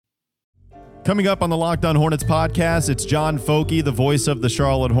Coming up on the Locked On Hornets podcast, it's John Foky, the voice of the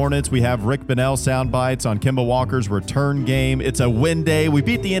Charlotte Hornets. We have Rick Bonnell sound bites on Kemba Walker's return game. It's a win day. We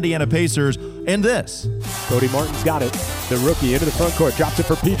beat the Indiana Pacers, and this. Cody Martin's got it. The rookie into the front court, drops it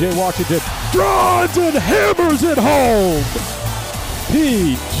for P.J. Washington. Drives and hammers it home.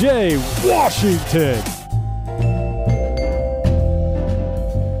 P.J. Washington.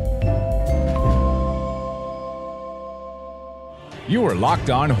 You are Locked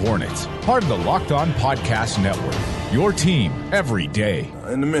On Hornets, part of the Locked On Podcast Network. Your team every day.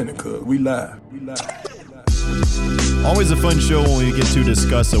 In a minute, cuz we live. Always a fun show when we get to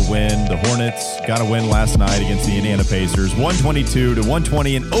discuss a win. The Hornets got a win last night against the Indiana Pacers,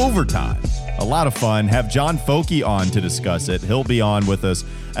 122-120 in overtime. A lot of fun. Have John Foky on to discuss it. He'll be on with us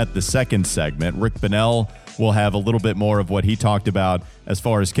at the second segment. Rick Bonnell will have a little bit more of what he talked about as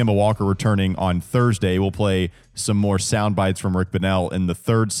far as Kemba Walker returning on Thursday. We'll play some more sound bites from Rick Bonnell in the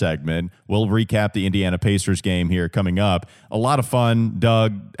third segment. We'll recap the Indiana Pacers game here coming up. A lot of fun,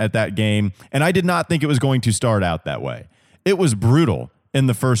 Doug, at that game. And I did not think it was going to start out that way. It was brutal in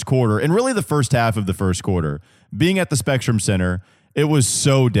the first quarter, and really the first half of the first quarter. Being at the Spectrum Center, it was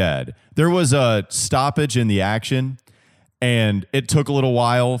so dead. There was a stoppage in the action, and it took a little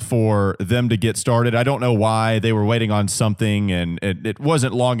while for them to get started. I don't know why. They were waiting on something, and it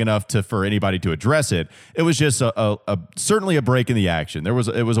wasn't long enough for anybody to address it. It was just certainly a break in the action. It was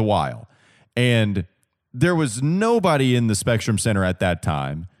a while, and there was nobody in the Spectrum Center at that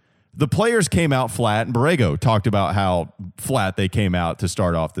time. The players came out flat, and Borrego talked about how flat they came out to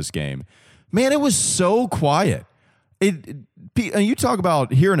start off this game. Man, it was so quiet. You talk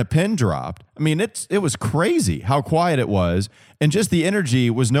about hearing a pin dropped. I mean, it was crazy how quiet it was, and just the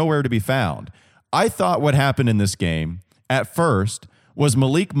energy was nowhere to be found. I thought what happened in this game at first was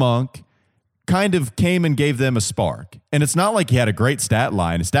Malik Monk kind of came and gave them a spark. And it's not like he had a great stat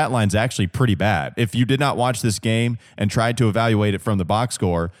line. His stat line's actually pretty bad. If you did not watch this game and tried to evaluate it from the box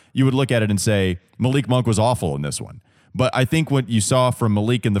score, you would look at it and say, Malik Monk was awful in this one. But I think what you saw from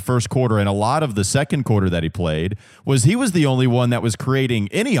Malik in the first quarter and a lot of the second quarter that he played was he was the only one that was creating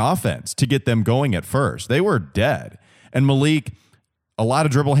any offense to get them going at first. They were dead. And Malik, a lot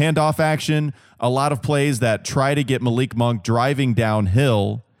of dribble handoff action, a lot of plays that try to get Malik Monk driving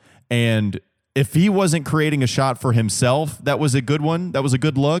downhill. And if he wasn't creating a shot for himself, that was a good one, that was a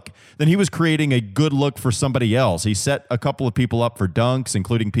good look, then he was creating a good look for somebody else. He set a couple of people up for dunks,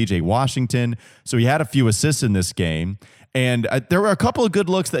 including P.J. Washington. So he had a few assists in this game. And there were a couple of good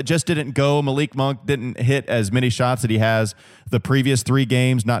looks that just didn't go. Malik Monk didn't hit as many shots that he has the previous 3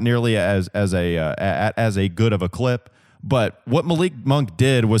 games, not nearly as a good of a clip. But what Malik Monk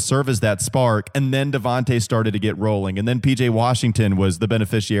did was serve as that spark, and then Devontae started to get rolling, and then P.J. Washington was the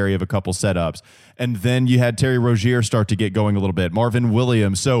beneficiary of a couple setups, and then you had Terry Rozier start to get going a little bit, Marvin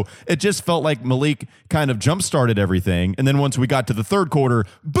Williams. So it just felt like Malik kind of jump-started everything, and then once we got to the third quarter,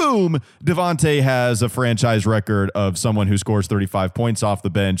 boom, Devontae has a franchise record of someone who scores 35 points off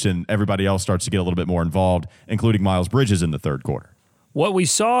the bench, and everybody else starts to get a little bit more involved, including Miles Bridges in the third quarter. What we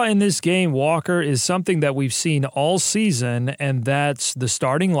saw in this game, Walker, is something that we've seen all season, and that's the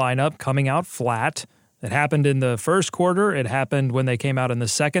starting lineup coming out flat. It happened in the first quarter. It happened when they came out in the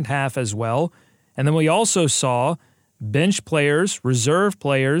second half as well. And then we also saw bench players, reserve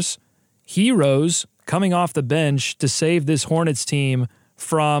players, heroes coming off the bench to save this Hornets team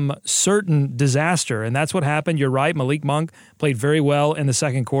from certain disaster. And that's what happened. You're right. Malik Monk played very well in the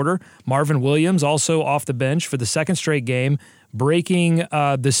second quarter. Marvin Williams also off the bench for the second straight game, breaking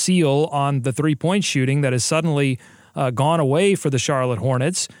the seal on the three-point shooting that has suddenly gone away for the Charlotte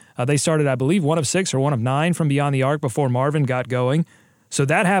Hornets. They started, I believe, 1 of 6 or 1 of 9 from beyond the arc before Marvin got going. So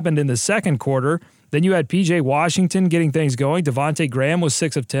that happened in the second quarter. Then you had P.J. Washington getting things going. Devontae Graham was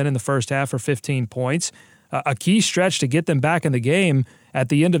 6 of 10 in the first half for 15 points. A key stretch to get them back in the game at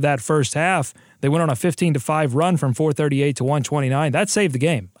the end of that first half. They went on a 15-5 run from 438 to 129. That saved the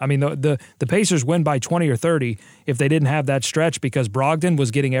game. I mean, the Pacers win by 20 or 30 if they didn't have that stretch, because Brogdon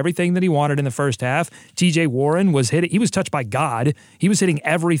was getting everything that he wanted in the first half. T.J. Warren was hitting. He was touched by God. He was hitting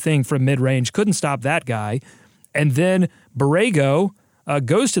everything from mid-range. Couldn't stop that guy. And then Borrego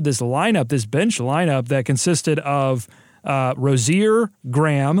goes to this lineup, this bench lineup that consisted of Rozier,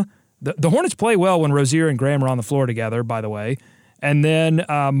 Graham. The Hornets play well when Rozier and Graham are on the floor together, by the way. And then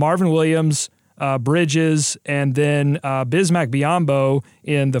Marvin Williams, Bridges, and then Bismack Biyombo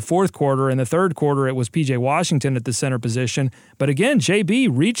in the fourth quarter. In the third quarter, it was P.J. Washington at the center position. But again, JB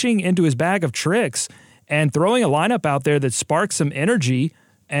reaching into his bag of tricks and throwing a lineup out there that sparked some energy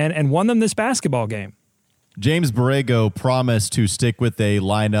and won them this basketball game. James Borrego promised to stick with a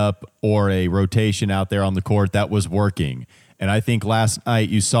lineup or a rotation out there on the court that was working. And I think last night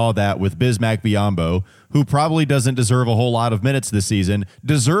you saw that with Bismack Biyombo, who probably doesn't deserve a whole lot of minutes this season,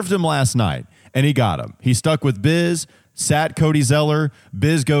 deserved him last night, and he got him. He stuck with Biz, sat Cody Zeller.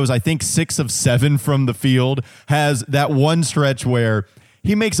 Biz goes, I think, 6 of 7 from the field, has that one stretch where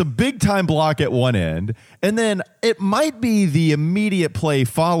he makes a big-time block at one end, and then it might be the immediate play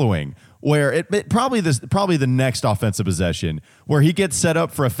following where it probably the next offensive possession where he gets set up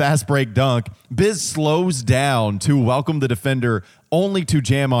for a fast break dunk. Biz slows down to welcome the defender only to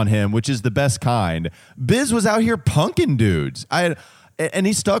jam on him, which is the best kind. Biz was out here punking dudes. And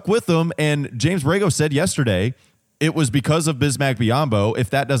he stuck with them. And James Borrego said yesterday it was because of Bismack Biyombo.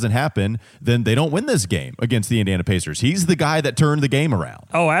 If that doesn't happen, then they don't win this game against the Indiana Pacers. He's the guy that turned the game around.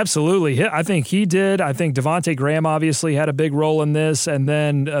 Oh, absolutely. I think he did. I think Devontae Graham obviously had a big role in this. And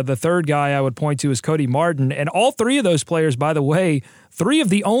then the third guy I would point to is Cody Martin. And all three of those players, by the way, 3 of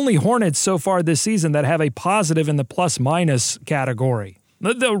the only Hornets so far this season that have a positive in the plus-minus category.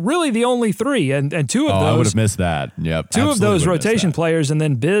 Really the only 3, and 2 of those. I would have missed that. Yep. 2 of those rotation players, and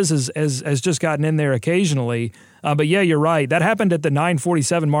then Biz has just gotten in there occasionally. But yeah, you're right. That happened at the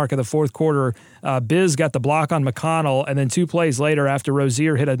 9:47 mark of the fourth quarter. Biz got the block on McConnell, and then 2 plays later, after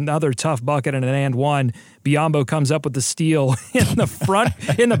Rozier hit another tough bucket and an and one, Biyombo comes up with the steal in the front,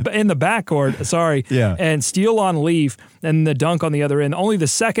 in the backcourt. Sorry, yeah, and steal on Leaf, and the dunk on the other end. Only the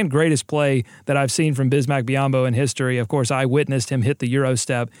second greatest play that I've seen from Bismack Biyombo in history. Of course, I witnessed him hit the Euro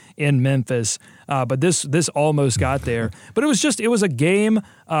step in Memphis. But this almost got there. But it was a game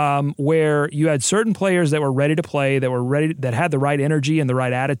where you had certain players that were ready to play, that had the right energy and the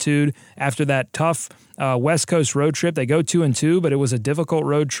right attitude after that tough West Coast road trip. They go 2-2, but it was a difficult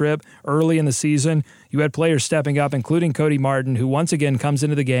road trip early in the season. You had players stepping up, including Cody Martin, who once again comes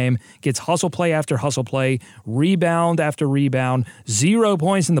into the game, gets hustle play after hustle play, rebound after rebound, 0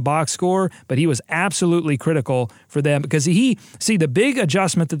 points in the box score, but he was absolutely critical for them because the big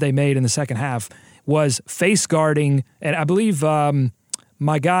adjustment that they made in the second half was face guarding, and I believe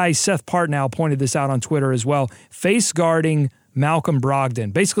my guy Seth Partnow pointed this out on Twitter as well, face guarding Malcolm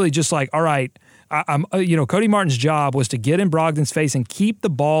Brogdon. Basically just like, all right, Cody Martin's job was to get in Brogdon's face and keep the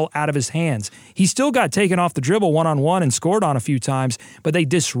ball out of his hands. He still got taken off the dribble one-on-one and scored on a few times, but they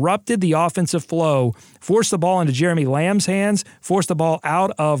disrupted the offensive flow, forced the ball into Jeremy Lamb's hands, forced the ball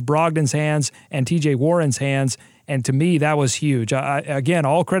out of Brogdon's hands and TJ Warren's hands, and to me, that was huge. Again,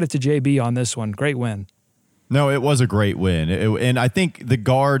 all credit to JB on this one. Great win. No, it was a great win. And I think the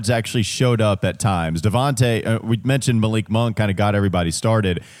guards actually showed up at times. Devontae, we mentioned Malik Monk kind of got everybody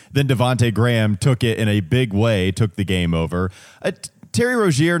started. Then Devontae Graham took it in a big way, took the game over. Terry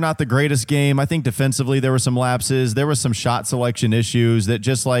Rozier, not the greatest game. I think defensively there were some lapses. There was some shot selection issues that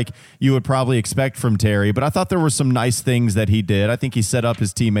just like you would probably expect from Terry. But I thought there were some nice things that he did. I think he set up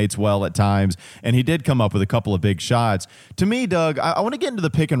his teammates well at times, and he did come up with a couple of big shots. To me, Doug, I want to get into the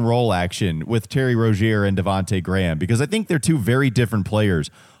pick and roll action with Terry Rozier and Devontae Graham because I think they're 2 very different players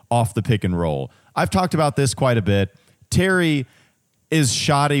off the pick and roll. I've talked about this quite a bit. Terry is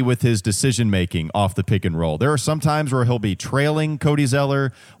shoddy with his decision-making off the pick and roll. There are some times where he'll be trailing Cody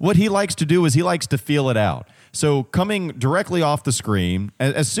Zeller. What he likes to do is he likes to feel it out. So coming directly off the screen,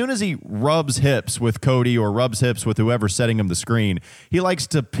 as soon as he rubs hips with Cody or rubs hips with whoever's setting him the screen, he likes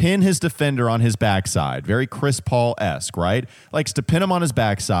to pin his defender on his backside. Very Chris Paul-esque, right? Likes to pin him on his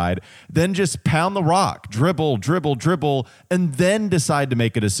backside, then just pound the rock, dribble, and then decide to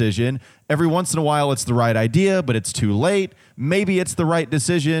make a decision. Every once in a while, it's the right idea, but it's too late. Maybe it's the right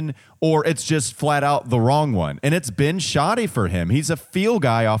decision, or it's just flat out the wrong one. And it's been shoddy for him. He's a feel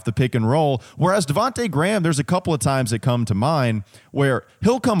guy off the pick and roll, whereas Devontae Graham, there's a couple of times that come to mind where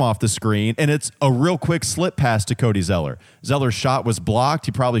he'll come off the screen, and it's a real quick slip pass to Cody Zeller. Zeller's shot was blocked.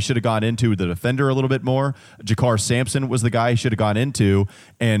 He probably should have gone into the defender a little bit more. Jakar Sampson was the guy he should have gone into,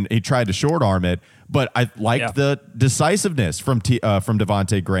 and he tried to short arm it. But I liked the decisiveness from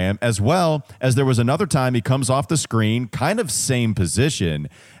Devontae Graham, as well as there was another time he comes off the screen, kind of same position,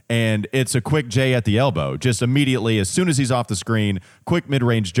 and it's a quick J at the elbow. Just immediately, as soon as he's off the screen, quick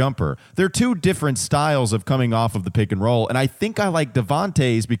mid-range jumper. They're 2 different styles of coming off of the pick and roll, and I think I like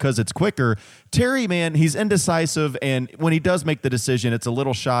Devontae's because it's quicker. Terry, man, he's indecisive, and when he does make the decision, it's a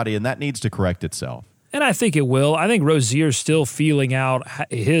little shoddy, and that needs to correct itself. And I think it will. I think Rozier's still feeling out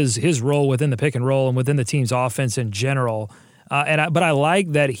his role within the pick and roll and within the team's offense in general. But I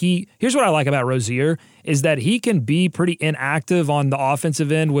like that here's what I like about Rozier is that he can be pretty inactive on the offensive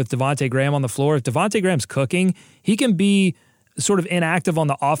end with Devontae Graham on the floor. If Devontae Graham's cooking, he can be sort of inactive on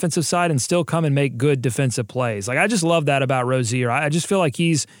the offensive side and still come and make good defensive plays. Like I just love that about Rozier. I just feel like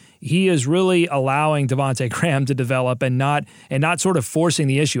he's he is really allowing Devontae Graham to develop and not sort of forcing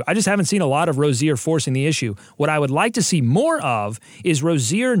the issue. I just haven't seen a lot of Rozier forcing the issue. What I would like to see more of is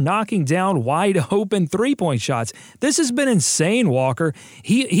Rozier knocking down wide open three-point shots. This has been insane, Walker.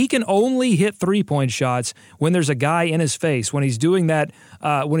 He can only hit three-point shots when there's a guy in his face. When he's doing that,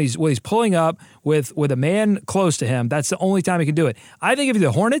 when he's pulling up with a man close to him, that's the only time he can do it. I think if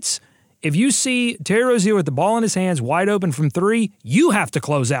you're the Hornets, if you see Terry Rozier with the ball in his hands, wide open from three, you have to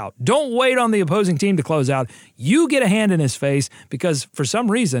close out. Don't wait on the opposing team to close out. You get a hand in his face because for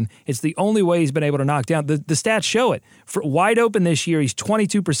some reason, it's the only way he's been able to knock down. The stats show it. For wide open this year, he's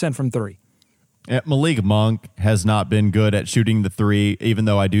 22% from three. Malik Monk has not been good at shooting the three, even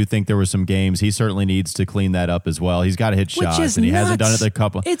though I do think there were some games. He certainly needs to clean that up as well. He's got to hit shots, and he hasn't done it a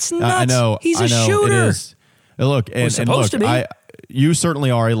couple. It's nuts. I know. He's a shooter. It is. Look, and supposed to be. You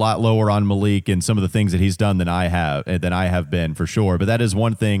certainly are a lot lower on Malik and some of the things that he's done than I have been for sure. But that is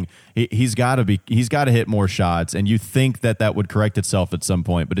one thing. He's got to hit more shots, and you think that would correct itself at some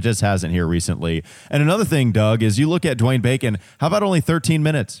point, but it just hasn't here recently. And another thing, Doug, is you look at Dwayne Bacon. How about only 13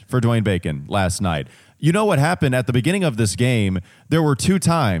 minutes for Dwayne Bacon last night? You know what happened at the beginning of this game? There were three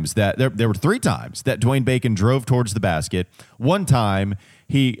times that Dwayne Bacon drove towards the basket. One time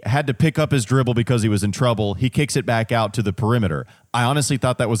he had to pick up his dribble because he was in trouble. He kicks it back out to the perimeter. I honestly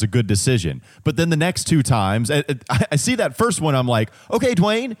thought that was a good decision. But then the next two times, I see that first one, I'm like, okay,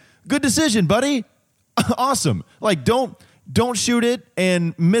 Dwayne, good decision, buddy. Awesome. Like, don't shoot it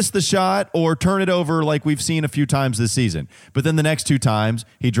and miss the shot or turn it over like we've seen a few times this season. But then the next two times,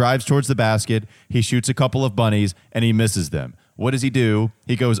 he drives towards the basket, he shoots a couple of bunnies, and he misses them. What does he do?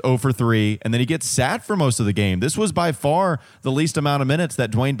 He goes 0 for 3, and then he gets sat for most of the game. This was by far the least amount of minutes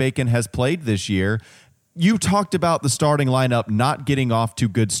that Dwayne Bacon has played this year. You talked about the starting lineup not getting off to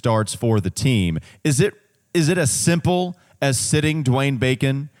good starts for the team. Is it as simple as sitting Dwayne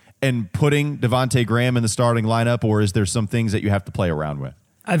Bacon and putting Devontae Graham in the starting lineup, or is there some things that you have to play around with?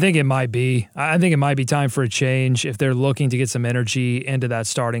 I think it might be. I think it might be time for a change if they're looking to get some energy into that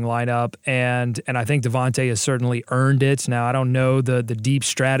starting lineup. And I think Devontae has certainly earned it. Now, I don't know the deep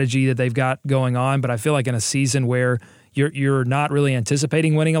strategy that they've got going on, but I feel like in a season where you're not really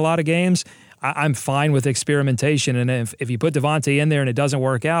anticipating winning a lot of games, I'm fine with experimentation. And if you put Devontae in there and it doesn't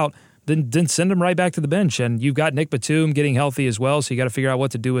work out, then send him right back to the bench. And you've got Nick Batum getting healthy as well, so you got to figure out what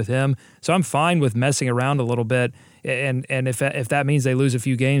to do with him. So I'm fine with messing around a little bit. And if that means they lose a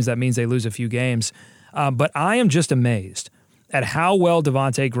few games, that means they lose a few games. But I am just amazed at how well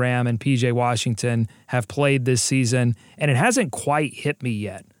Devontae Graham and PJ Washington have played this season, and it hasn't quite hit me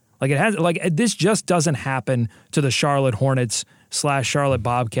yet. This just doesn't happen to the Charlotte Hornets / Charlotte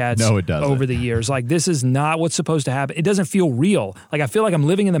Bobcats no, it doesn't. Over the years. Like, this is not what's supposed to happen. It doesn't feel real. Like, I feel like I'm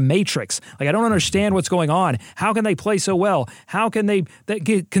living in the Matrix. Like, I don't understand what's going on. How can they play so well? How can they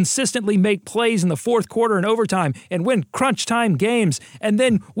consistently make plays in the fourth quarter and overtime and win crunch time games? And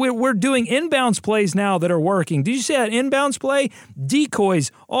then we're doing inbounds plays now that are working. Did you see that inbounds play?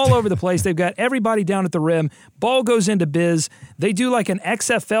 Decoys all over the place. They've got everybody down at the rim. Ball goes into biz. They do like an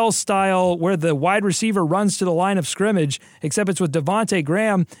XFL style where the wide receiver runs to the line of scrimmage, except it's with Devontae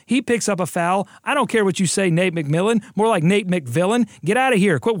Graham. He picks up a foul. I don't care what you say, Nate McMillan. More like Nate McVillain. Get out of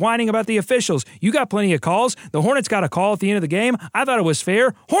here. Quit whining about the officials. You got plenty of calls. The Hornets got a call at the end of the game. I thought it was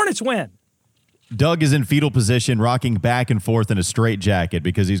fair. Hornets win. Doug is in fetal position, rocking back and forth in a straitjacket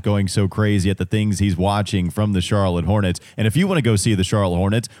because he's going so crazy at the things he's watching from the Charlotte Hornets. And if you want to go see the Charlotte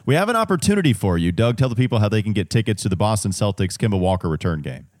Hornets, we have an opportunity for you. Doug, tell the people how they can get tickets to the Boston Celtics Kemba Walker return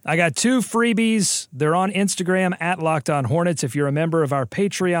game. I got 2 freebies. They're on Instagram at Locked On Hornets. If you're a member of our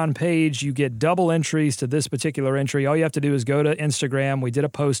Patreon page, you get double entries to this particular entry. All you have to do is go to Instagram. We did a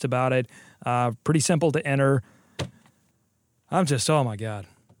post about it. Pretty simple to enter. Oh my God.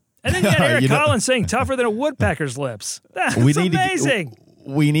 And then you got Eric Collins saying tougher than a woodpecker's lips. That's amazing.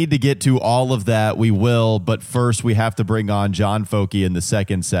 We need to get to all of that. We will, but first we have to bring on John Foky in the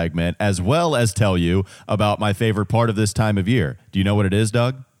second segment, as well as tell you about my favorite part of this time of year. Do you know what it is,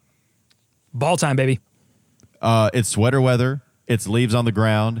 Doug? Ball time, baby. It's sweater weather, it's leaves on the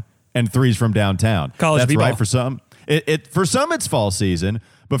ground, and threes from downtown. College That's b-ball. Right for some. For some, it's fall season.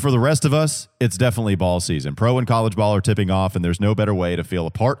 But for the rest of us, it's definitely ball season. Pro and college ball are tipping off, and there's no better way to feel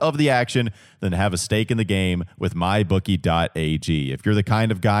a part of the action than to have a stake in the game with MyBookie.ag. If you're the kind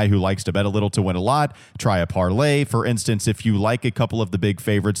of guy who likes to bet a little to win a lot, try a parlay. For instance, if you like a couple of the big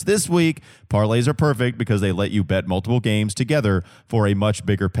favorites this week, parlays are perfect because they let you bet multiple games together for a much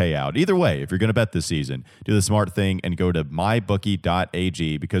bigger payout. Either way, if you're going to bet this season, do the smart thing and go to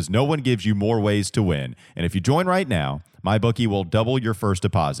MyBookie.ag because no one gives you more ways to win. And if you join right now, MyBookie will double your first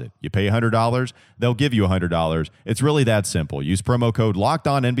deposit. You pay $100, they'll give you $100. It's really that simple. Use promo code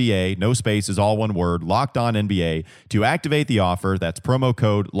LOCKEDONNBA, no spaces, all one word, LOCKEDONNBA, to activate the offer. That's promo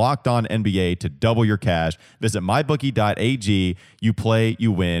code LOCKEDONNBA to double your cash. Visit mybookie.ag. You play,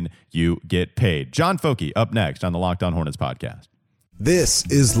 you win, you get paid. John Foke up next on the Locked On Hornets podcast. This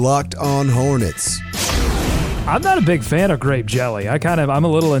is Locked On Hornets. I'm not a big fan of grape jelly. I'm a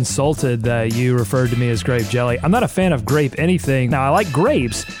little insulted that you referred to me as grape jelly. I'm not a fan of grape anything. Now, I like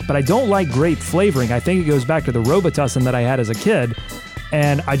grapes, but I don't like grape flavoring. I think it goes back to the Robitussin that I had as a kid,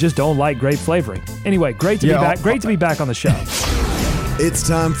 and I just don't like grape flavoring. Anyway, great to be back. Great to be back on the show. It's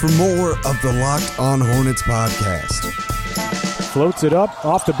time for more of the Locked On Hornets podcast. Floats it up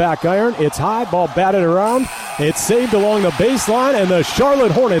off the back iron. It's high, ball batted around. It's saved along the baseline, and the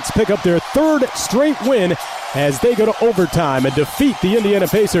Charlotte Hornets pick up their third straight win as they go to overtime and defeat the Indiana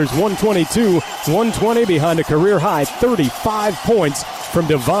Pacers 122-120 behind a career-high 35 points from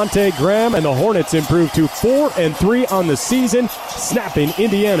Devontae Graham, and the Hornets improve to 4-3 on the season, snapping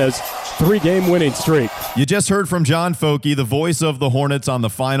Indiana's 3-game winning streak. You just heard from John Foke, the voice of the Hornets, on the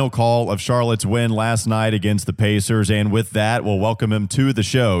final call of Charlotte's win last night against the Pacers, and with that, we'll welcome him to the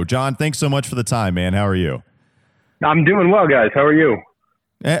show. John, thanks so much for the time, man. How are you? I'm doing well, guys. How are you?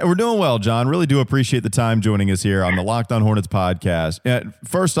 We're doing well, John. Really do appreciate the time joining us here on the Locked On Hornets podcast.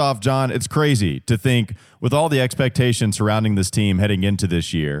 First off, John, it's crazy to think with all the expectations surrounding this team heading into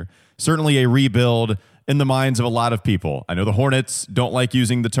this year, certainly a rebuild in the minds of a lot of people. I know the Hornets don't like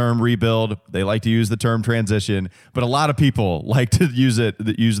using the term rebuild. They like to use the term transition, but a lot of people like to use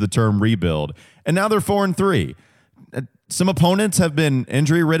the term rebuild. And now they're 4-3. Some opponents have been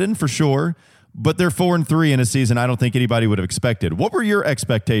injury-ridden for sure, but they're 4-3 in a season I don't think anybody would have expected. What were your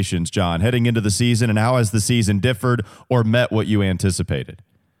expectations, John, heading into the season, and how has the season differed or met what you anticipated?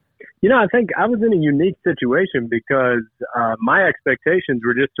 I think I was in a unique situation because my expectations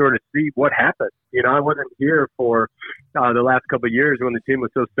were just sort of see what happened. I wasn't here for the last couple of years when the team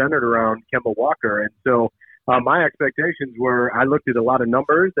was so centered around Kemba Walker. And so my expectations were I looked at a lot of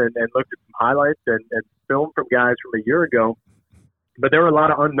numbers and looked at some highlights and film from guys from a year ago, but there were a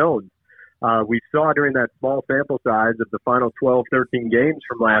lot of unknowns. We saw during that small sample size of the final 12, 13 games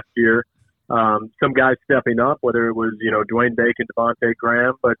from last year, some guys stepping up, whether it was, Dwayne Bacon, Devontae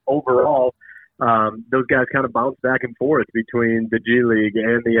Graham, but overall, those guys kind of bounced back and forth between the G League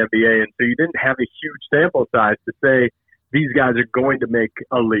and the NBA. And so you didn't have a huge sample size to say these guys are going to make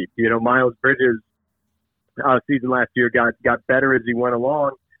a leap. Miles Bridges' season last year got better as he went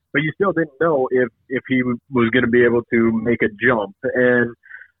along, but you still didn't know if he was going to be able to make a jump. And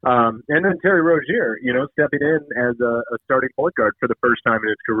then Terry Rozier, stepping in as a starting point guard for the first time in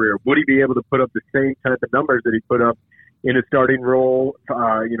his career. Would he be able to put up the same type of numbers that he put up in a starting role,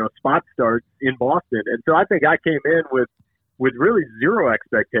 spot starts in Boston? And so I think I came in with really zero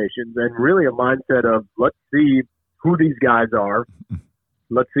expectations and really a mindset of let's see who these guys are.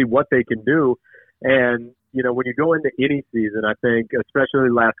 Let's see what they can do. And, when you go into any season, I think, especially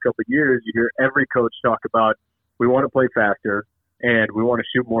the last couple of years, you hear every coach talk about we want to play faster and we want to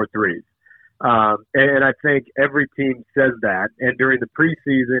shoot more threes. And I think every team says that. And during the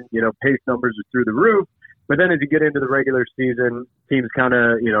preseason, pace numbers are through the roof. But then as you get into the regular season, teams kind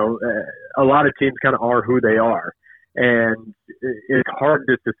of, a lot of teams kind of are who they are. And it's hard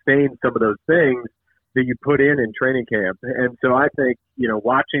to sustain some of those things that you put in training camp. And so I think,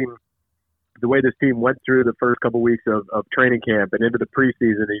 watching the way this team went through the first couple of weeks of training camp and into the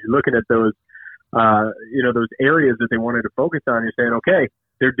preseason, and you're looking at those, those areas that they wanted to focus on, you're saying, okay,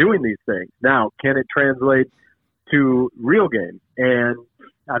 they're doing these things. Now, can it translate to real games? And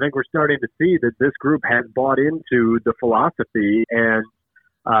I think we're starting to see that this group has bought into the philosophy and,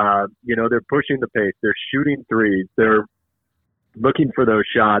 they're pushing the pace. They're shooting threes. They're looking for those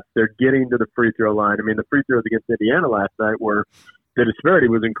shots. They're getting to the free throw line. I mean, the free throws against Indiana last night the disparity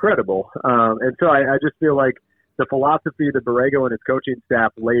was incredible. And so I just feel like the philosophy that Borrego and his coaching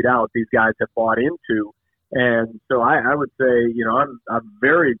staff laid out, these guys have bought into. And so I would say, I'm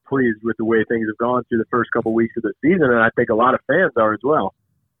very pleased with the way things have gone through the first couple of weeks of the season, and I think a lot of fans are as well.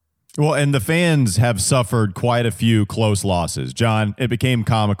 Well, and the fans have suffered quite a few close losses. John, it became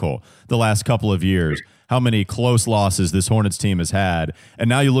comical the last couple of years how many close losses this Hornets team has had. And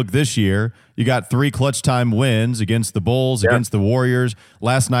now you look this year, you got 3 clutch time wins against the Bulls, against the Warriors,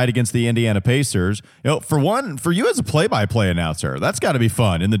 last night against the Indiana Pacers. For you as a play-by-play announcer, that's got to be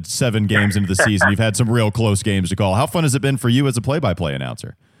fun in the 7 games into the season. You've had some real close games to call. How fun has it been for you as a play-by-play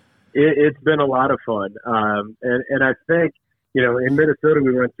announcer? It's been a lot of fun. And I think, in Minnesota,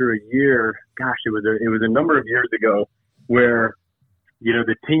 we went through a year, it was a number of years ago where,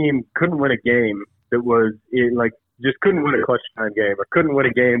 the team couldn't win a game that was just couldn't win a clutch time game or couldn't win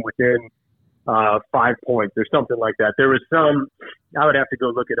a game within 5 points or something like that. There was some, I would have to go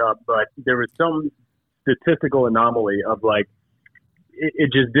look it up, but there was some statistical anomaly of like,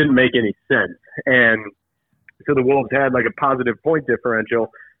 it just didn't make any sense. And so the Wolves had like a positive point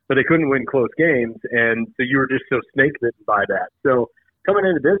differential, but they couldn't win close games. And so you were just so snake bitten by that. So coming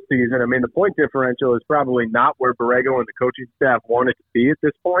into this season, I mean, the point differential is probably not where Borrego and the coaching staff wanted to be at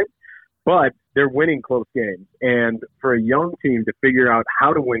this point, but they're winning close games. And for a young team to figure out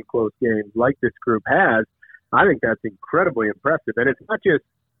how to win close games like this group has, I think that's incredibly impressive. And it's not just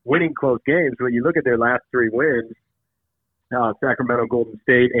winning close games. When you look at their last 3 wins, Sacramento, Golden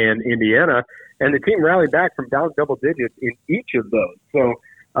State, and Indiana, and the team rallied back from down double digits in each of those. So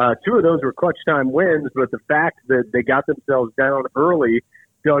 2 of those were clutch time wins, but the fact that they got themselves down early,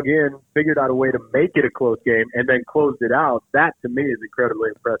 dug in, figured out a way to make it a close game, and then closed it out, that to me is incredibly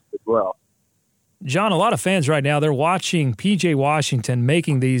impressive as well. John, a lot of fans right now, they're watching P.J. Washington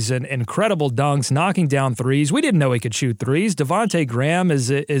making these incredible dunks, knocking down threes. We didn't know he could shoot threes. Devontae Graham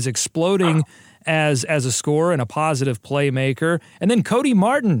is exploding as a scorer and a positive playmaker. And then Cody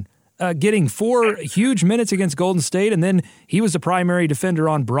Martin getting 4 huge minutes against Golden State, and then he was the primary defender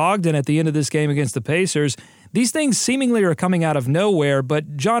on Brogdon at the end of this game against the Pacers. These things seemingly are coming out of nowhere,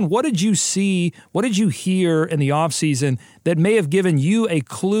 but John, what did you see, what did you hear in the offseason that may have given you a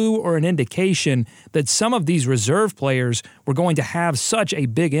clue or an indication that some of these reserve players were going to have such a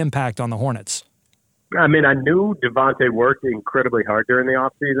big impact on the Hornets? I mean, I knew Devontae worked incredibly hard during the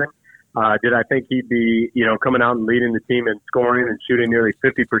offseason. Did I think he'd be, coming out and leading the team in scoring and shooting nearly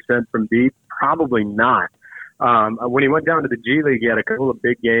 50% from deep? Probably not. When he went down to the G League, he had a couple of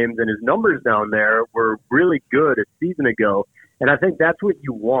big games, and his numbers down there were really good a season ago. And I think that's what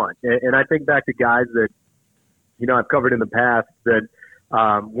you want. And I think back to guys that, I've covered in the past that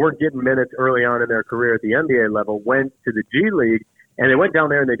weren't getting minutes early on in their career at the NBA level, went to the G League, and they went down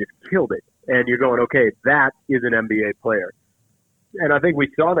there and they just killed it. And you're going, okay, that is an NBA player. And I think we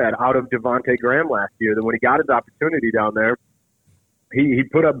saw that out of Devontae Graham last year, that when he got his opportunity down there, he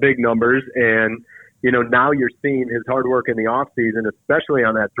put up big numbers. And, now you're seeing his hard work in the offseason, especially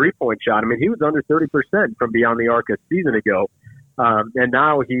on that three-point shot. I mean, he was under 30% from beyond the arc a season ago. And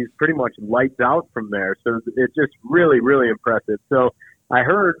now he's pretty much lights out from there. So it's just really, really impressive. So I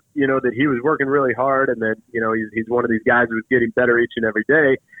heard, that he was working really hard and that, he's one of these guys who's getting better each and every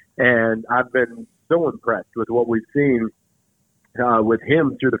day. And I've been so impressed with what we've seen with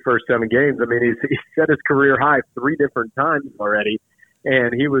him through the first 7 games. I mean, he's set his career high 3 different times already,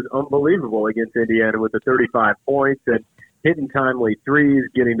 and he was unbelievable against Indiana with the 35 points and hitting timely threes,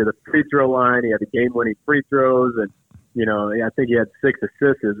 getting to the free throw line. He had the game-winning free throws, and, I think he had 6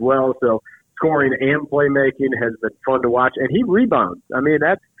 assists as well. So scoring and playmaking has been fun to watch, and he rebounds. I mean,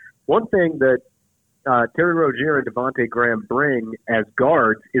 that's one thing that Terry Rozier and Devontae Graham bring as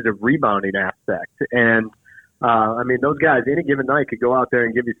guards is a rebounding aspect. And those guys, any given night, could go out there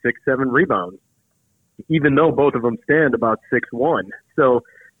and give you 6-7 rebounds, even though both of them stand about 6'1". So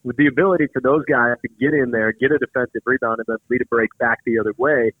with the ability for those guys to get in there, get a defensive rebound, and then lead a break back the other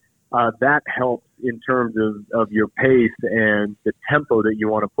way, that helps in terms of your pace and the tempo that you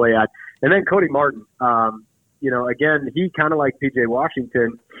want to play at. And then Cody Martin, again, he kind of like P.J.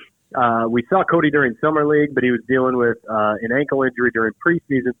 Washington. We saw Cody during Summer League, but he was dealing with an ankle injury during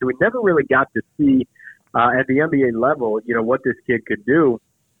preseason, so we never really got to see at the NBA level, what this kid could do.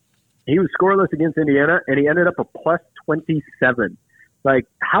 He was scoreless against Indiana, and he ended up a plus 27. Like,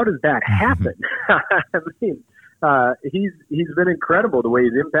 how does that happen? I mean, he's been incredible the way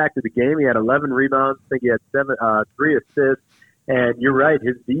he's impacted the game. He had 11 rebounds. I think he had 3 assists. And you're right,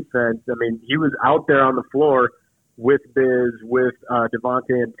 his defense, I mean, he was out there on the floor with Biz, with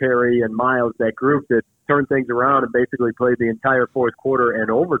Devontae and Terry and Miles, that group that turned things around and basically played the entire fourth quarter and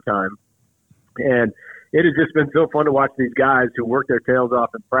overtime. And it has just been so fun to watch these guys who work their tails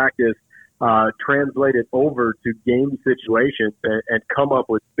off in practice translate it over to game situations and come up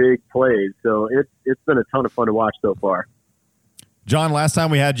with big plays. So it's been a ton of fun to watch so far. John, last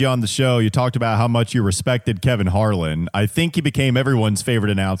time we had you on the show, you talked about how much you respected Kevin Harlan. I think he became everyone's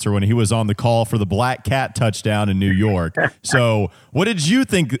favorite announcer when he was on the call for the Black Cat touchdown in New York. So what did you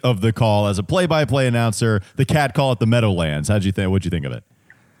think of the call as a play-by-play announcer, the cat call at the Meadowlands? What'd you think of it?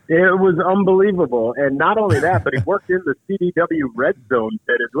 It was unbelievable. And not only that, but he worked in the CDW Red Zone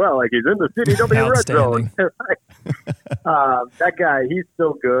bit as well. Like, he's in the CDW Red Zone. That guy, he's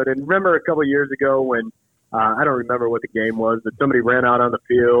so good. And remember a couple of years ago when, I don't remember what the game was, but somebody ran out on the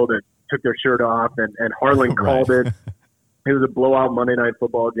field and took their shirt off, and Harlan called it. It was a blowout Monday Night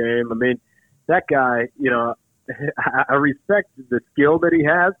Football game. I mean, that guy, I respect the skill that he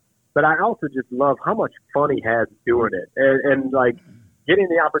has, but I also just love how much fun he has doing it. And like, getting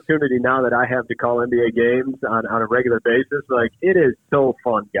the opportunity now that I have to call NBA games on a regular basis, like, it is so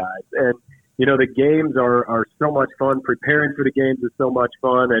fun, guys. And, you know, the games are so much fun. Preparing for the games is so much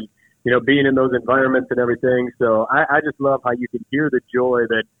fun. And, you know, being in those environments and everything. So I just love how you can hear the joy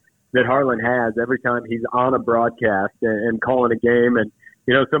that Harlan has every time he's on a broadcast and calling a game. And,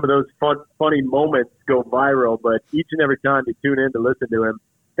 you know, some of those funny moments go viral, but each and every time you tune in to listen to him,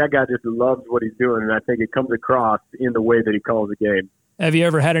 that guy just loves what he's doing. And I think it comes across in the way that he calls a game. Have you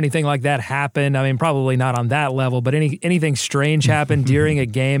ever had anything like that happen? I mean, probably not on that level, but anything strange happen during a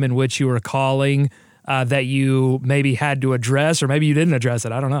game in which you were calling that you maybe had to address, or maybe you didn't address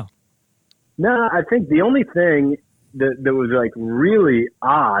it? I don't know. No, I think the only thing that was like really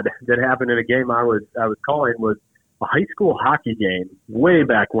odd that happened in a game I was calling was a high school hockey game way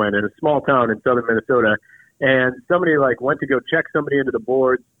back when in a small town in southern Minnesota, and somebody like went to go check somebody into the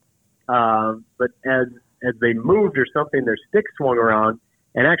boards, but as they moved or something, their stick swung around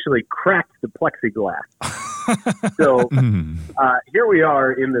and actually cracked the plexiglass. So here we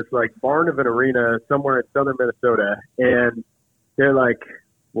are in this like barn of an arena somewhere in southern Minnesota, and they're like,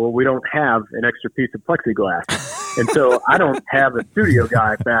 well, we don't have an extra piece of plexiglass. And so I don't have a studio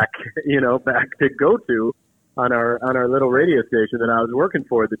guy back to go to on our little radio station that I was working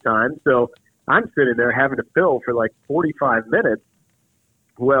for at the time. So I'm sitting there having to fill for like 45 minutes.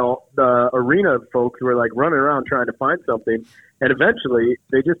 Well, the arena folks were like running around trying to find something, and eventually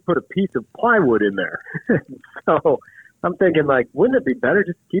they just put a piece of plywood in there. So I'm thinking, like, wouldn't it be better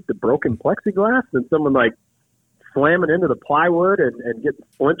just to keep the broken plexiglass than someone like slamming into the plywood and getting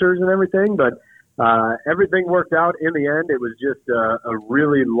splinters and everything? But everything worked out in the end. It was just a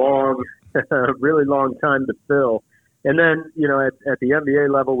really long, really long time to fill. And then, you know, at the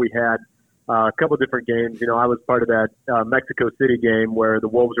NBA level, we had a couple different games. You know, I was part of that Mexico City game where the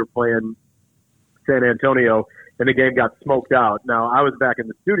Wolves were playing San Antonio, and the game got smoked out. Now, I was back in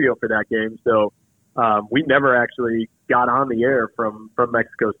the studio for that game, so we never actually got on the air from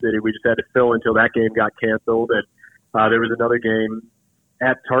Mexico City. We just had to fill until that game got canceled. And there was another game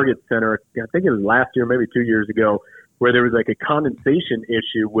at Target Center, I think it was last year, maybe 2 years ago, where there was like a condensation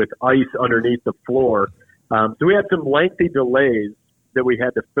issue with ice underneath the floor. So we had some lengthy delays that we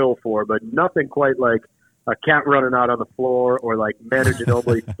had to fill for, but nothing quite like a cat running out on the floor or like Manu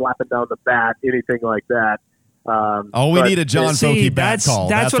Ginobili slapping down the bat, anything like that. We need a John Foky bat call.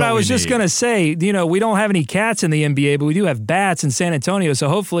 That's what I was just going to say. You know, we don't have any cats in the NBA, but we do have bats in San Antonio, so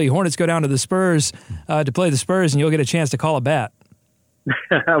hopefully Hornets go down to the Spurs to play the Spurs, and you'll get a chance to call a bat.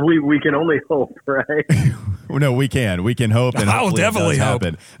 we can only hope, right? No, we can hope, and I will definitely hope.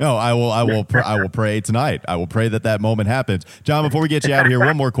 Happen. No, I will pray tonight. I will pray that moment happens. John, before we get you out of here,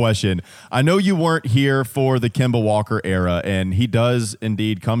 one more question. I know you weren't here for the Kemba Walker era, and he does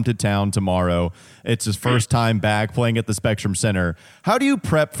indeed come to town tomorrow. It's his first time back playing at the Spectrum Center. How do you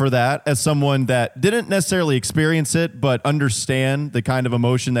prep for that as someone that didn't necessarily experience it, but understand the kind of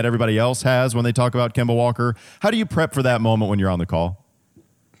emotion that everybody else has when they talk about Kemba Walker? How do you prep for that moment when you're on the call?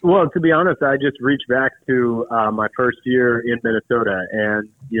 Well, to be honest, I just reached back to my first year in Minnesota. And,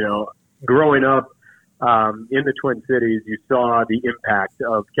 you know, growing up in the Twin Cities, you saw the impact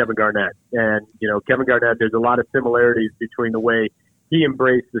of Kevin Garnett. And, you know, Kevin Garnett, there's a lot of similarities between the way he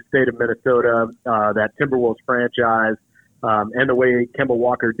embraced the state of Minnesota, that Timberwolves franchise, and the way Kemba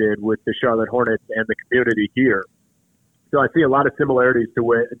Walker did with the Charlotte Hornets and the community here. So I see a lot of similarities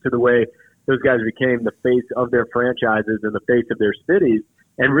to the way those guys became the face of their franchises and the face of their cities,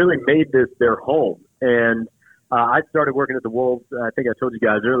 and really made this their home. And I started working at the Wolves, I think I told you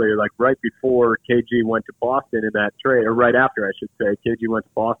guys earlier, like right before KG went to Boston in that trade, or right after, I should say. KG went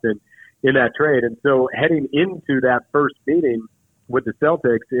to Boston in that trade. And so heading into that first meeting with the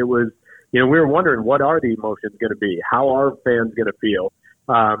Celtics, it was, you know, we were wondering, what are the emotions going to be? How are fans going to feel?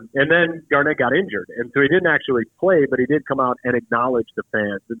 And then Garnett got injured. And so he didn't actually play, but he did come out and acknowledge the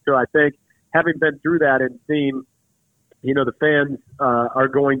fans. And so I think having been through that and seen, you know, the fans are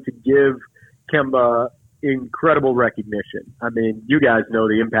going to give Kemba incredible recognition. I mean, you guys know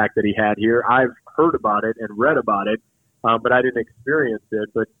the impact that he had here. I've heard about it and read about it, but I didn't experience it.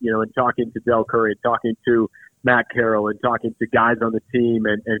 But, you know, in talking to Del Curry, and talking to Matt Carroll, and talking to guys on the team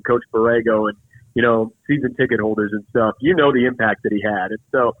and Coach Borrego and, you know, season ticket holders and stuff, you know the impact that he had. And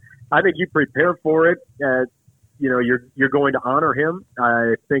so I think you prepare for it as, you know, you're going to honor him.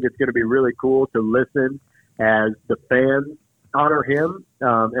 I think it's going to be really cool to listen as the fans honor him.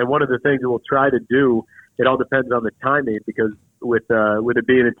 And one of the things that we'll try to do, it all depends on the timing, because with it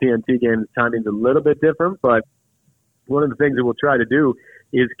being a TNT game, the timing's a little bit different. But one of the things that we'll try to do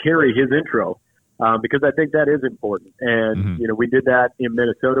is carry his intro because I think that is important. And, we did that in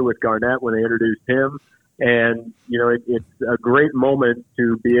Minnesota with Garnett when they introduced him. And, it's a great moment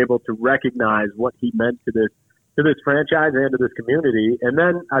to be able to recognize what he meant to this franchise and to this community. And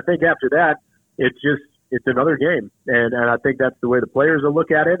then I think after that, it's another game. And I think that's the way the players will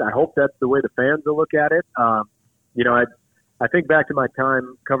look at it. I hope that's the way the fans will look at it. I think back to my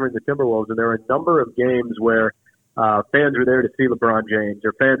time covering the Timberwolves, and there were a number of games where fans were there to see LeBron James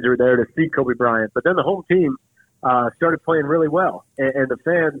or fans were there to see Kobe Bryant. But then the home team started playing really well. And the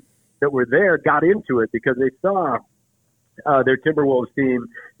fans that were there got into it because they saw their Timberwolves team,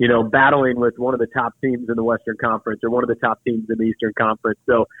 battling with one of the top teams in the Western Conference or one of the top teams in the Eastern Conference.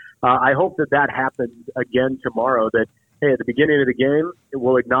 So I hope that happens again tomorrow, that, hey, at the beginning of the game,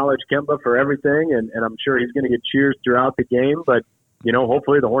 we'll acknowledge Kemba for everything, and I'm sure he's going to get cheers throughout the game. But,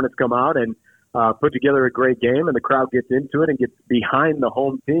 hopefully the Hornets come out and put together a great game and the crowd gets into it and gets behind the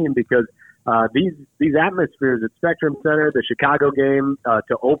home team, because these atmospheres at Spectrum Center, the Chicago game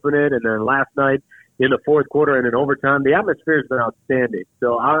to open it, and then last night in the fourth quarter and in overtime, the atmosphere has been outstanding.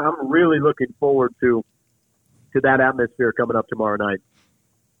 So I'm really looking forward to that atmosphere coming up tomorrow night.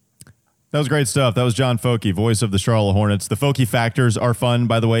 That was great stuff. That was John Foky, voice of the Charlotte Hornets. The Foky Factors are fun,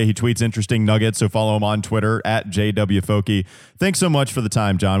 by the way. He tweets interesting nuggets, so follow him on Twitter at JWFoky. Thanks so much for the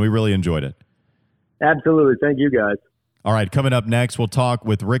time, John. We really enjoyed it. Absolutely. Thank you, guys. All right, coming up next, we'll talk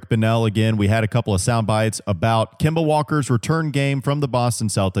with Rick Bonnell again. We had a couple of sound bites about Kemba Walker's return game from the Boston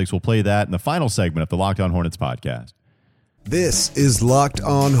Celtics. We'll play that in the final segment of the Locked On Hornets podcast. This is Locked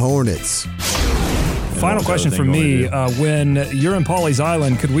On Hornets. Final question from me. When you're in Pawleys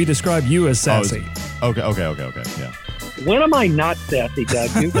Island, could we describe you as sassy? Okay. Yeah. When am I not sassy,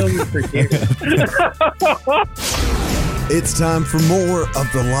 Doug? You know me for years. It's time for more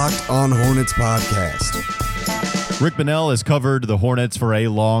of the Locked On Hornets podcast. Rick Bonnell has covered the Hornets for a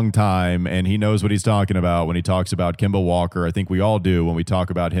long time, and he knows what he's talking about when he talks about Kemba Walker. I think we all do when we talk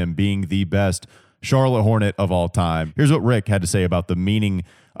about him being the best Charlotte Hornet of all time. Here's what Rick had to say about the meaning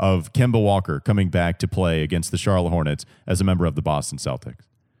of Kemba Walker coming back to play against the Charlotte Hornets as a member of the Boston Celtics.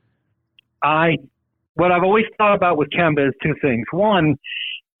 What I've always thought about with Kemba is two things. One,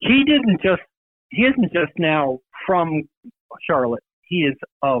 he isn't just now from Charlotte. He is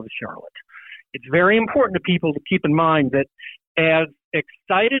of Charlotte. It's very important to people to keep in mind that as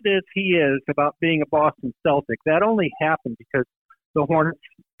excited as he is about being a Boston Celtic, that only happened because the Hornets,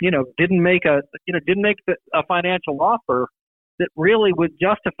 didn't make a financial offer that really would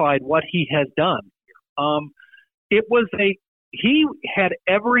justify what he has done. He had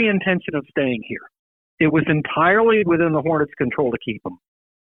every intention of staying here. It was entirely within the Hornets' control to keep him.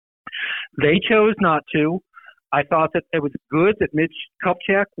 They chose not to. I thought that it was good that Mitch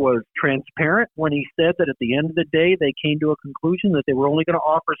Kupchak was transparent when he said that at the end of the day they came to a conclusion that they were only going to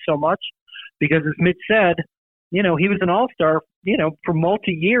offer so much because, as Mitch said, he was an all-star, for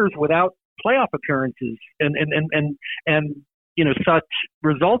multi-years without playoff appearances and such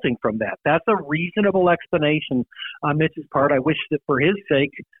resulting from that. That's a reasonable explanation on Mitch's part. I wish that for his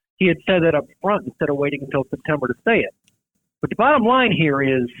sake he had said that up front instead of waiting until September to say it. But the bottom line here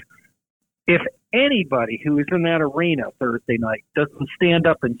is, if anybody who is in that arena Thursday night doesn't stand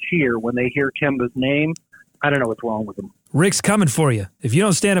up and cheer when they hear Kemba's name, I don't know what's wrong with them. Rick's coming for you. If you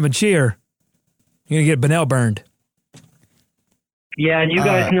don't stand up and cheer, you're going to get Bonnell burned. Yeah, and you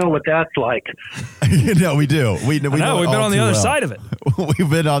guys know what that's like. No, we do. We know we've been on the other side of it. We've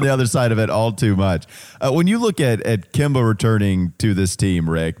been on the other side of it all too much. When you look at Kemba returning to this team,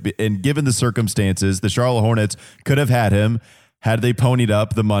 Rick, and given the circumstances, the Charlotte Hornets could have had him had they ponied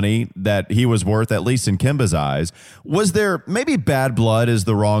up the money that he was worth, at least in Kemba's eyes. Was there, maybe bad blood is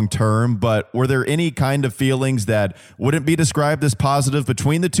the wrong term, but were there any kind of feelings that wouldn't be described as positive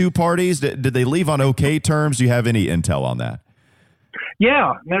between the two parties? Did they leave on okay terms? Do you have any intel on that?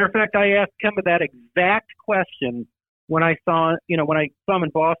 Yeah. Matter of fact, I asked Kemba that exact question when I saw him in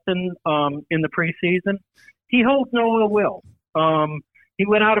Boston in the preseason. He holds no ill will. He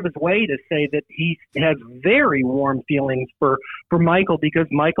went out of his way to say that he has very warm feelings for Michael because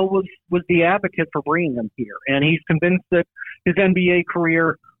Michael was the advocate for bringing him here, and he's convinced that his NBA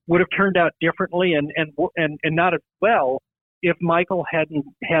career would have turned out differently and not as well if Michael hadn't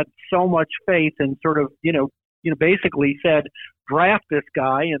had so much faith and sort of basically said draft this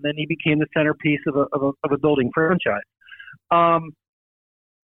guy, and then he became the centerpiece of a building franchise. The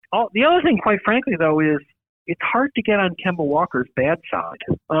other thing, quite frankly, though, is it's hard to get on Kemba Walker's bad side.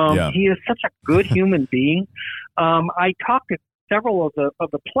 He is such a good human being. I talked to several of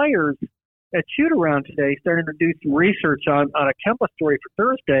the players at shoot-around today, starting to do some research on a Kemba story for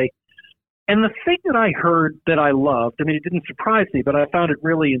Thursday. And the thing that I heard that I loved, it didn't surprise me, but I found it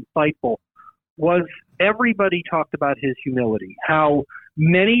really insightful, was everybody talked about his humility, how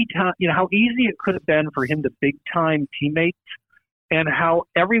many times, how easy it could have been for him to big-time teammates, and how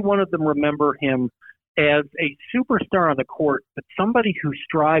every one of them remember him as a superstar on the court, but somebody who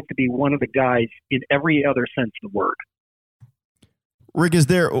strived to be one of the guys in every other sense of the word. Rick,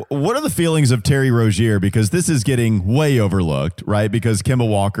 what are the feelings of Terry Rozier? Because this is getting way overlooked, right? Because Kemba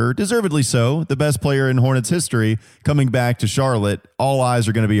Walker, deservedly so, the best player in Hornets history, coming back to Charlotte, all eyes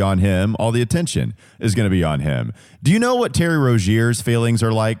are going to be on him. All the attention is going to be on him. Do you know what Terry Rozier's feelings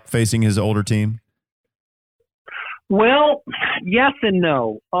are like facing his older team? Well, yes and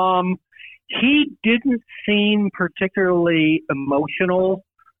no. He didn't seem particularly emotional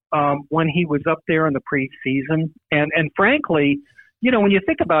when he was up there in the preseason. And frankly, when you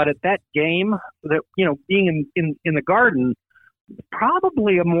think about it, that game, that being in the Garden,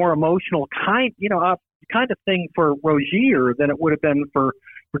 probably a more emotional kind of thing for Rozier than it would have been for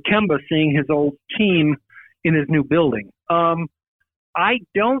Kemba, seeing his old team in his new building. I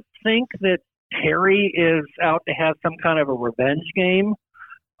don't think that Terry is out to have some kind of a revenge game.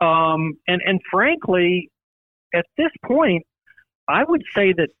 And frankly, at this point, I would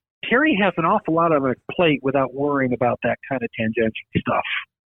say that Terry has an awful lot on his plate without worrying about that kind of tangential stuff.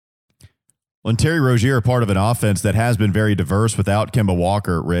 Well, and Terry Rozier, part of an offense that has been very diverse without Kemba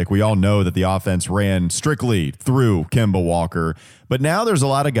Walker, Rick. We all know that the offense ran strictly through Kemba Walker. But now there's a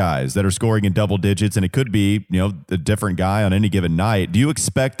lot of guys that are scoring in double digits, and it could be, a different guy on any given night. Do you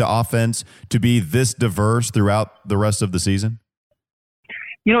expect the offense to be this diverse throughout the rest of the season?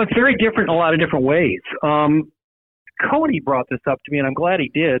 It's very different in a lot of different ways. Cody brought this up to me, and I'm glad he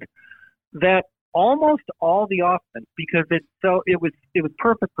did, that almost all the offense, because it was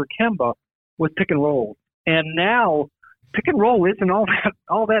perfect for Kemba, was pick and roll. And now pick and roll isn't all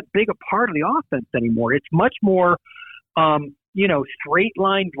that big a part of the offense anymore. It's much more straight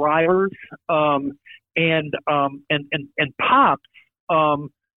line drivers and pops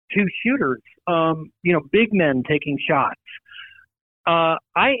to shooters, big men taking shots. I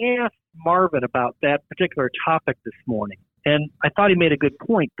asked Marvin about that particular topic this morning, and I thought he made a good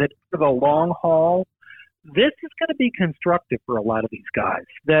point that for the long haul, this is going to be constructive for a lot of these guys,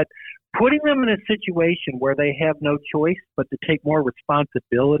 that putting them in a situation where they have no choice but to take more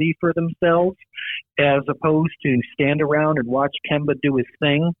responsibility for themselves as opposed to stand around and watch Kemba do his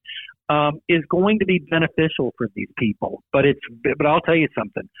thing is going to be beneficial for these people. But I'll tell you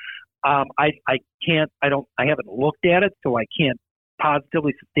something. I haven't looked at it, so I can't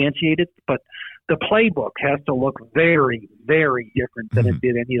positively substantiate it, but the playbook has to look very, very different than it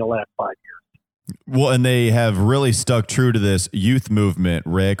did any of the last 5 years. Well, and they have really stuck true to this youth movement,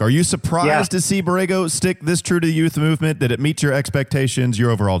 Rick. Are you surprised to see Borrego stick this true to the youth movement? Did it meet your expectations?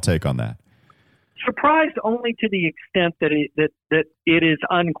 Your overall take on that? Surprised only to the extent that it is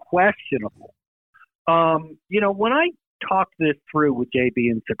unquestionable. When I talked this through with JB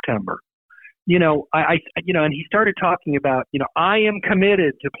in September, and he started talking about, I am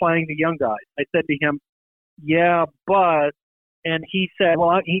committed to playing the young guys. I said to him, yeah, but, and he said,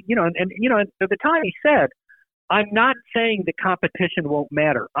 well, at the time he said, I'm not saying the competition won't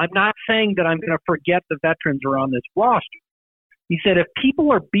matter. I'm not saying that I'm going to forget the veterans are on this roster. He said, if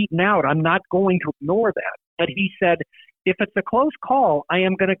people are beaten out, I'm not going to ignore that. But he said, if it's a close call, I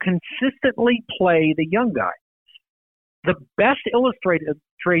am going to consistently play the young guys. The best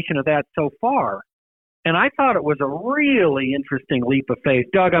illustration of that so far, and I thought it was a really interesting leap of faith.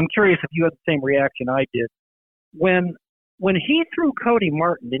 Doug, I'm curious if you had the same reaction I did. When he threw Cody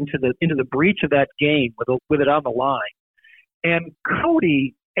Martin into the breach of that game with it on the line, and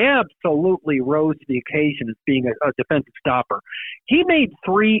Cody absolutely rose to the occasion as being a defensive stopper. He made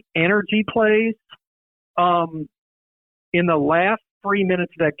 3 energy plays in the last 3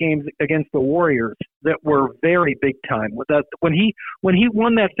 minutes of that game against the Warriors that were very big time. With that, when he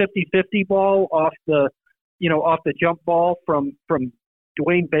won that 50-50 ball off the jump ball from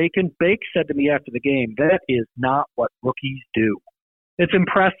Dwayne Bacon, Bake said to me after the game, that is not what rookies do. It's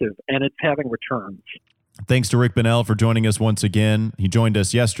impressive, and it's having returns. Thanks to Rick Bonnell for joining us once again. He joined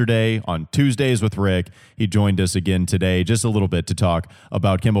us yesterday on Tuesdays with Rick. He joined us again today, just a little bit, to talk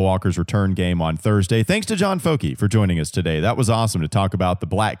about Kemba Walker's return game on Thursday. Thanks to John Foke for joining us today. That was awesome to talk about the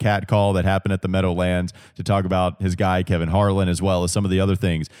Black Cat call that happened at the Meadowlands, to talk about his guy, Kevin Harlan, as well as some of the other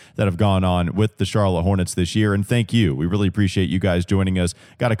things that have gone on with the Charlotte Hornets this year. And thank you. We really appreciate you guys joining us.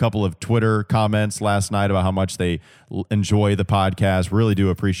 Got a couple of Twitter comments last night about how much they enjoy the podcast. Really do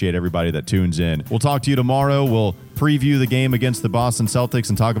appreciate everybody that tunes in. We'll talk to you tomorrow. We'll preview the game against the Boston Celtics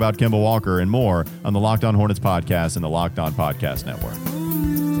and talk about Kemba Walker and more on the Locked On Hornets podcast and the Locked On Podcast Network.